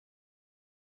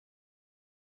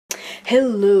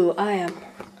Hello, I am,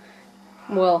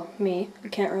 well, me. I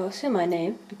can't really say my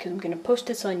name because I'm gonna post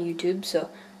this on YouTube, so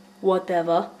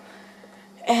whatever.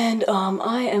 And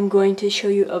I am going to show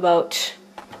you about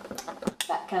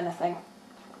that kind of thing.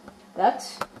 That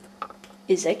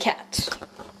is a cat,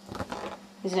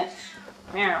 isn't it?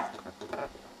 Meow.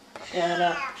 Shut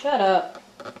up. Shut up.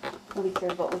 Nobody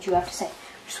cares about what you have to say.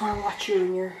 I just want to watch you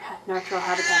in your natural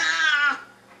habitat.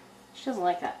 She doesn't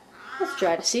like that. Let's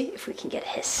try to see if we can get a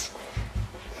hiss.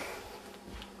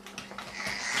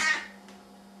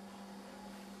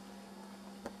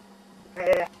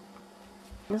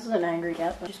 This is an angry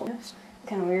cat. It's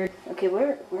kind of weird. Okay,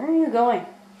 where are you going?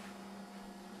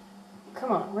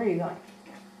 Come on, where are you going?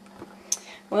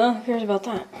 Well, who cares about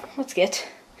that? Let's get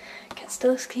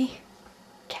Katstilski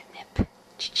catnip.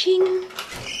 Cha-ching!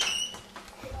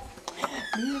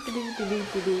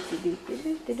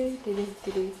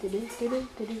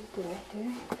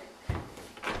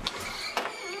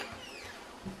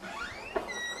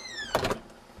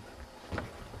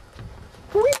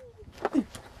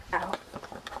 Ow.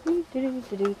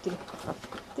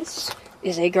 This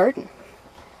is a garden.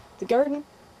 The garden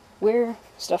where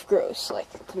stuff grows,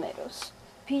 like tomatoes,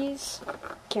 peas,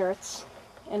 carrots,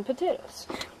 and potatoes.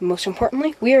 Most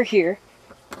importantly, we are here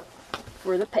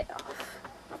for the payoff.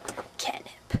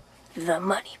 Catnip, the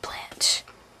money plant.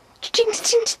 Cha-ching,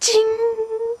 cha-ching,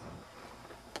 cha-ching.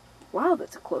 Wow,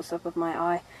 that's a close-up of my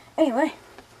eye. Anyway,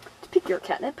 to pick your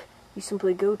catnip, you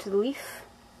simply go to the leaf.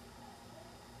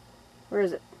 Where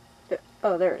is it?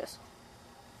 Oh, there it is.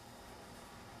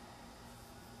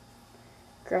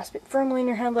 Grasp it firmly in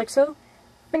your hand like so.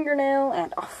 Fingernail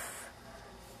and off.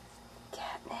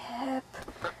 Catnip.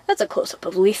 That's a close-up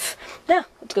of the leaf. Now,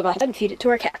 let's go back and feed it to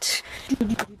our cat.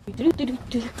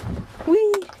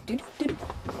 Whee!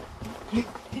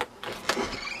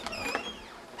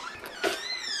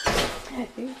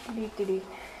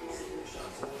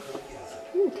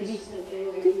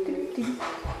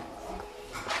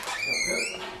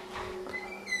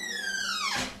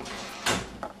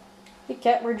 Hey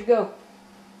cat, where'd you go?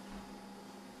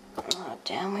 Oh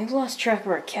damn, we've lost track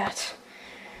of our cat.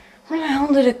 Where the hell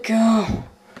did it go?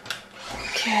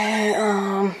 Okay,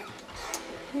 oh,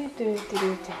 here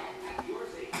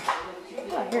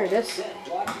it is.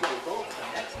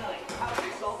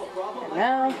 And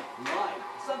now,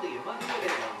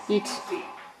 eat.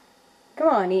 Come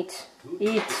on, eat.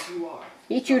 Eat.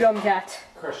 Eat, you dumb cat.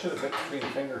 Crush it a bit between the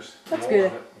fingers. That's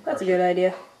good. That's a good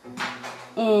idea.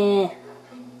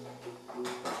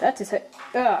 That is it.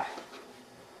 That's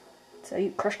how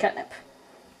you crush catnip.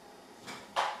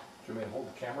 Do you want me to hold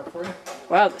the camera for you?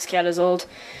 Wow, this cat is old.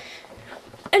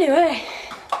 Anyway,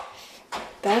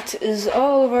 that is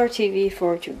all of our TV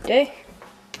for today.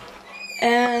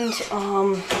 And,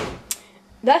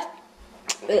 that...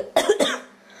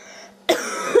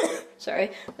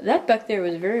 sorry, that back there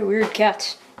was a very weird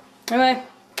cat. Anyway,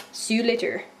 see you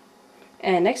later.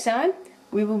 And next time,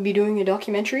 we will be doing a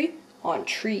documentary on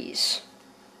trees.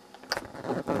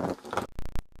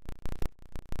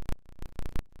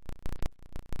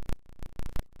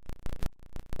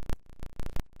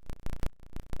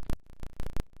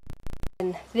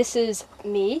 And this is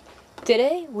me.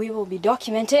 Today, we will be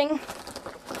documenting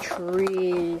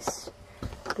trees.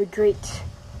 The great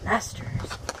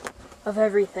masters of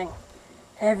everything.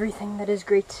 Everything that is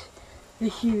great. The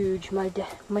huge,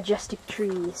 majestic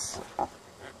trees.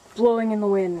 Blowing in the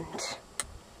wind.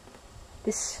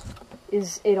 This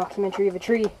is a documentary of a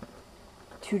tree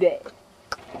today.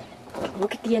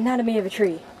 Look at the anatomy of a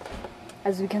tree.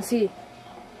 As we can see.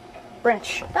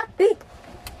 Branch. Ah, bee!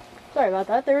 Sorry about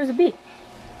that, there was a bee.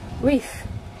 Leaf.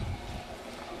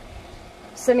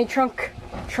 Semi-trunk.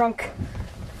 Trunk.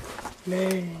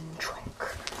 Main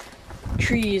trunk.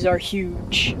 Trees are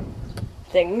huge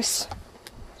things.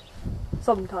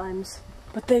 Sometimes.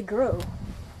 But they grow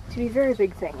to be very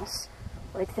big things.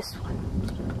 Like this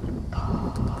one.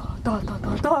 Da, da,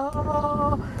 da, da,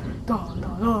 da, da,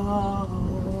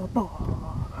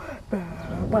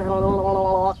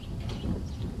 da,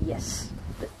 yes,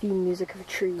 the theme music of a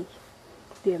tree.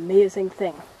 The amazing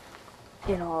thing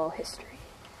in all history.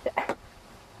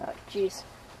 Oh, jeez.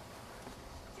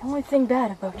 The only thing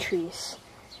bad about trees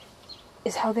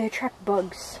is how they attract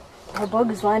bugs. How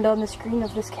bugs land on the screen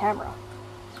of this camera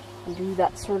and do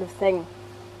that sort of thing.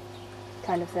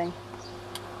 Kind of thing.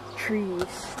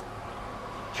 Trees.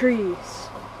 Trees.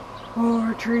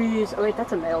 More trees. Oh wait,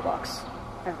 that's a mailbox.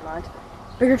 Never mind.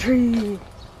 Bigger tree.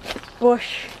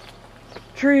 Bush.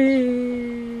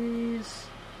 Trees.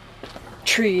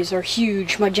 Trees are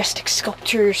huge, majestic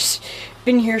sculptures.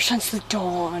 Been here since the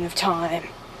dawn of time.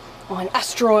 On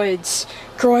asteroids.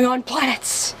 Growing on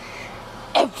planets.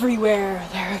 Everywhere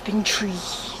there have been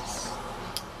trees.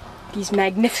 These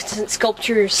magnificent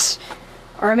sculptures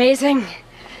are amazing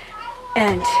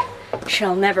and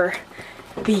shall never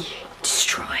be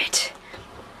destroyed.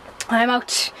 I'm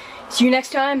out. See you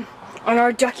next time on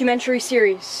our documentary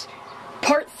series,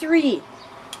 Part 3.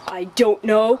 I don't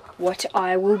know what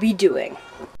I will be doing.